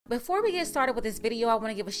Before we get started with this video, I want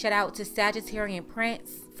to give a shout out to Sagittarian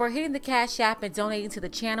Prince for hitting the Cash App and donating to the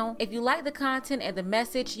channel. If you like the content and the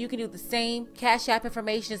message, you can do the same. Cash App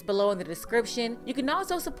information is below in the description. You can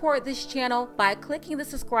also support this channel by clicking the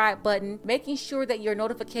subscribe button, making sure that your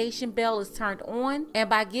notification bell is turned on, and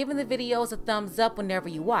by giving the videos a thumbs up whenever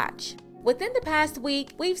you watch. Within the past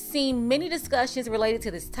week, we've seen many discussions related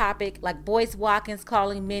to this topic, like Boyce Watkins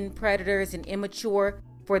calling men predators and immature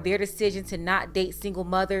for their decision to not date single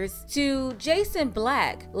mothers, to Jason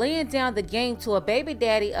Black laying down the game to a baby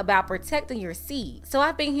daddy about protecting your seed. So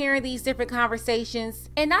I've been hearing these different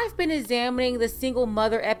conversations, and I've been examining the single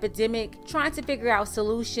mother epidemic, trying to figure out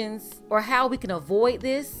solutions or how we can avoid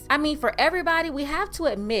this. I mean, for everybody, we have to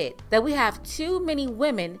admit that we have too many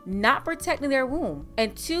women not protecting their womb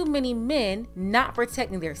and too many men not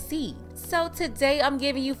protecting their seed. So today I'm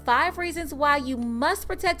giving you 5 reasons why you must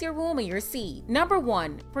protect your womb and your seed. Number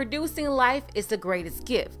 1, producing life is the greatest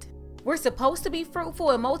gift. We're supposed to be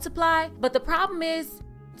fruitful and multiply, but the problem is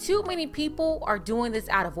too many people are doing this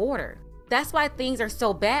out of order. That's why things are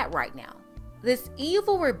so bad right now. This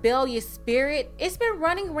evil, rebellious spirit, it's been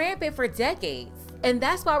running rampant for decades. And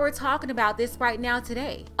that's why we're talking about this right now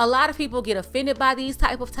today. A lot of people get offended by these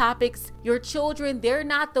type of topics. Your children, they're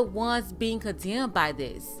not the ones being condemned by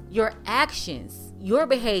this. Your actions, your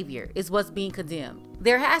behavior is what's being condemned.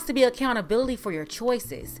 There has to be accountability for your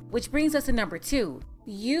choices, which brings us to number 2.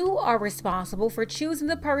 You are responsible for choosing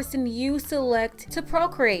the person you select to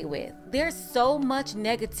procreate with. There's so much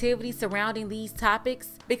negativity surrounding these topics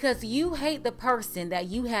because you hate the person that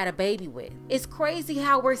you had a baby with. It's crazy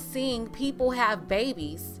how we're seeing people have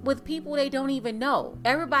babies with people they don't even know.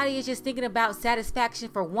 Everybody is just thinking about satisfaction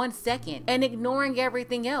for 1 second and ignoring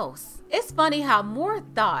everything else. It's funny how more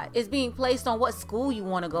thought is being placed on what school you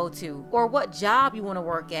want to go to or what job you want to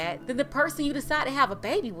work at than the person you decide to have a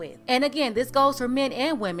baby with. And again, this goes for men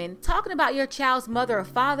and women. Talking about your child's mother or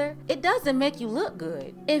father, it doesn't make you look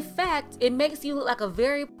good. In fact, it makes you look like a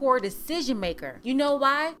very poor decision maker. You know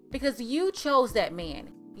why? Because you chose that man.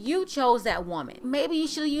 You chose that woman. Maybe you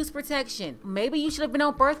should have used protection. Maybe you should have been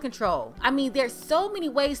on birth control. I mean, there's so many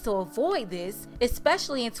ways to avoid this,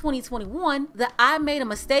 especially in 2021, the I made a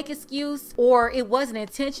mistake excuse or it was an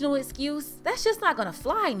intentional excuse. That's just not gonna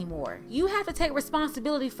fly anymore. You have to take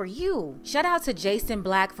responsibility for you. Shout out to Jason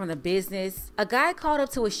Black from The Business. A guy called up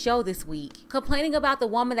to a show this week complaining about the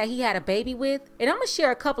woman that he had a baby with. And I'm gonna share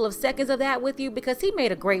a couple of seconds of that with you because he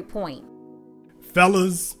made a great point.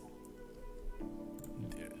 Fellas,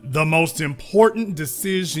 the most important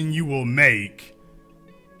decision you will make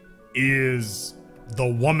is the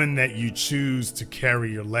woman that you choose to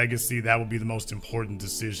carry your legacy. That will be the most important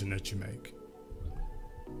decision that you make.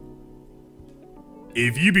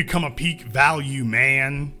 If you become a peak value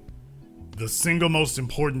man, the single most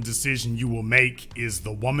important decision you will make is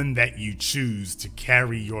the woman that you choose to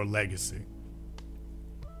carry your legacy.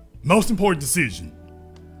 Most important decision.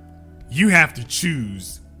 You have to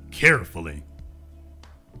choose carefully.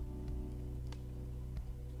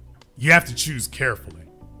 You have to choose carefully.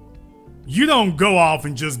 You don't go off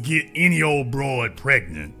and just get any old broad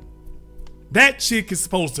pregnant. That chick is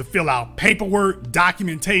supposed to fill out paperwork,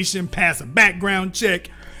 documentation, pass a background check.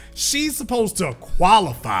 She's supposed to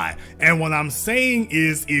qualify. And what I'm saying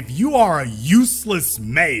is, if you are a useless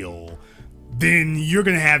male, then you're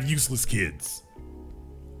gonna have useless kids.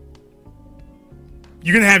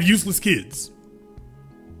 You're gonna have useless kids.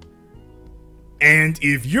 And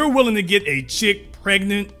if you're willing to get a chick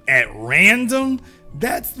pregnant at random,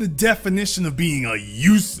 that's the definition of being a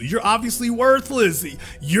useless. You're obviously worthless.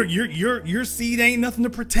 Your seed ain't nothing to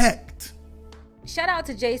protect. Shout out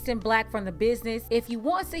to Jason Black from The Business. If you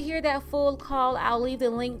want to hear that full call, I'll leave the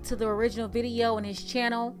link to the original video on his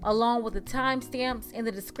channel along with the timestamps in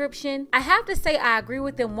the description. I have to say I agree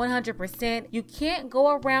with him 100%. You can't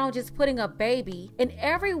go around just putting a baby in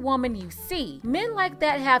every woman you see. Men like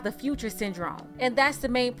that have the future syndrome, and that's the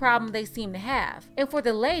main problem they seem to have. And for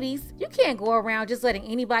the ladies, you can't go around just letting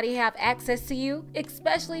anybody have access to you,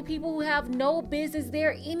 especially people who have no business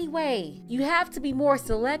there anyway. You have to be more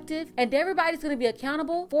selective, and everybody's going to be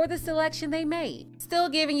accountable for the selection they made. Still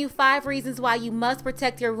giving you 5 reasons why you must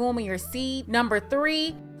protect your womb and your seed. Number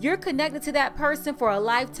 3, you're connected to that person for a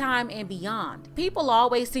lifetime and beyond. People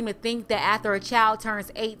always seem to think that after a child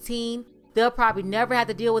turns 18, they'll probably never have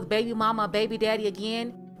to deal with baby mama or baby daddy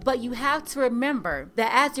again. But you have to remember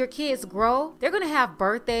that as your kids grow, they're going to have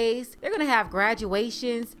birthdays, they're going to have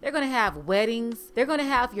graduations, they're going to have weddings, they're going to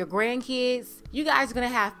have your grandkids. You guys are going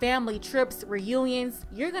to have family trips, reunions.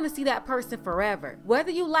 You're going to see that person forever.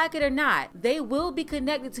 Whether you like it or not, they will be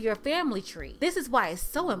connected to your family tree. This is why it's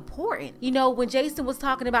so important. You know, when Jason was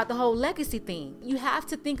talking about the whole legacy thing, you have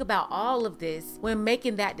to think about all of this when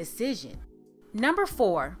making that decision. Number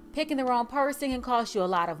 4, picking the wrong person can cost you a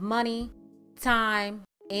lot of money, time,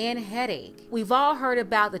 and headache. We've all heard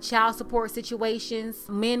about the child support situations,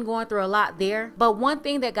 men going through a lot there. But one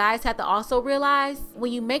thing that guys have to also realize,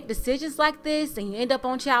 when you make decisions like this and you end up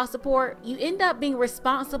on child support, you end up being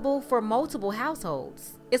responsible for multiple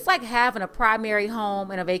households. It's like having a primary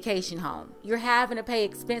home and a vacation home. You're having to pay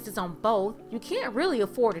expenses on both. You can't really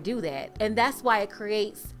afford to do that. And that's why it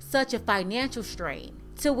creates such a financial strain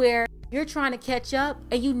to where you're trying to catch up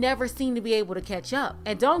and you never seem to be able to catch up.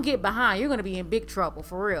 And don't get behind, you're gonna be in big trouble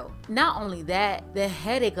for real. Not only that, the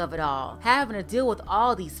headache of it all, having to deal with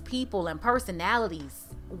all these people and personalities.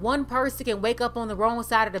 One person can wake up on the wrong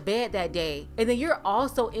side of the bed that day, and then you're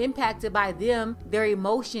also impacted by them, their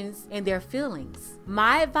emotions, and their feelings.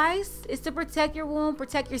 My advice is to protect your womb,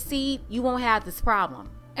 protect your seed. You won't have this problem.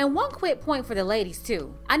 And one quick point for the ladies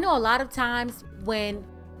too. I know a lot of times when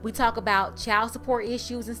we talk about child support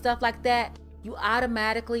issues and stuff like that, you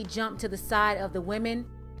automatically jump to the side of the women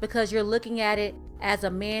because you're looking at it as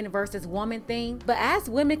a man versus woman thing. But as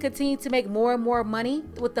women continue to make more and more money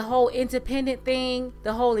with the whole independent thing,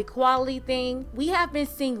 the whole equality thing, we have been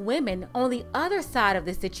seeing women on the other side of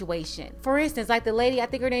the situation. For instance, like the lady, I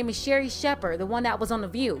think her name is Sherry Shepherd, the one that was on The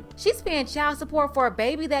View. She's paying child support for a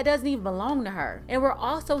baby that doesn't even belong to her. And we're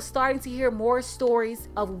also starting to hear more stories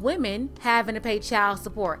of women having to pay child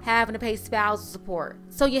support, having to pay spousal support.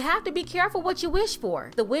 So you have to be careful what you wish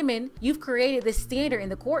for. The women, you've created this standard in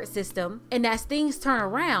the court system, and as things turn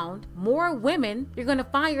around, more women, you're gonna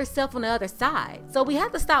find yourself on the other side. So we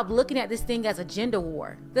have to stop looking at this thing as a gender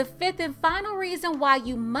war. The 5th and final reason why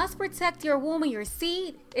you must protect your womb and your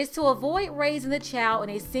seed is to avoid raising the child in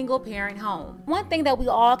a single parent home. One thing that we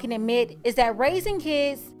all can admit is that raising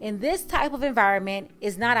kids in this type of environment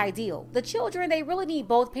is not ideal. The children, they really need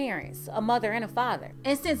both parents, a mother and a father.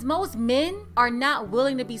 And since most men are not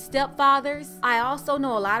willing to be stepfathers, I also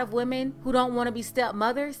know a lot of women who don't want to be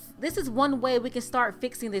stepmothers. This is one way we can start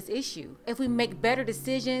fixing this issue. If we make better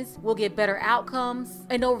decisions, we'll get better outcomes.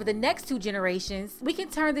 And over the next 2 generations, we can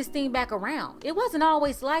turn this thing back around. It wasn't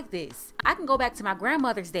always like this. I can go back to my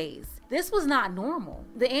grandmother's days. This was not normal.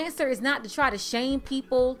 The answer is not to try to shame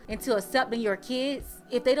people into accepting your kids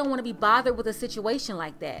if they don't want to be bothered with a situation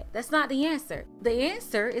like that. That's not the answer. The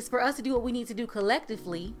answer is for us to do what we need to do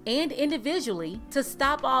collectively and individually to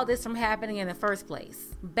stop all this from happening in the first place.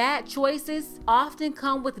 Bad choices often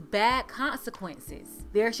come with bad consequences.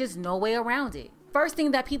 There's just no way around it. First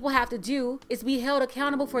thing that people have to do is be held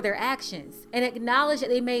accountable for their actions and acknowledge that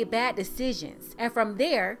they made bad decisions. And from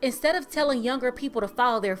there, instead of telling younger people to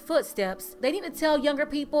follow their footsteps, they need to tell younger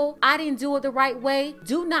people, I didn't do it the right way,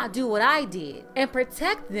 do not do what I did, and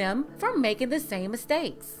protect them from making the same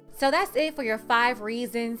mistakes. So that's it for your 5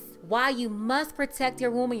 reasons why you must protect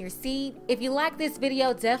your womb and your seed. If you like this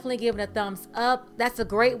video, definitely give it a thumbs up. That's a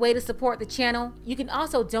great way to support the channel. You can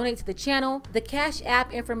also donate to the channel. The Cash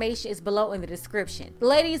App information is below in the description.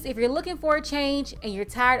 Ladies, if you're looking for a change and you're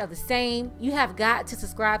tired of the same, you have got to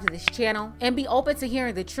subscribe to this channel and be open to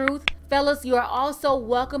hearing the truth. Fellas, you are also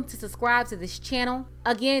welcome to subscribe to this channel.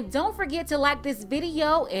 Again, don't forget to like this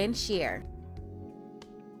video and share.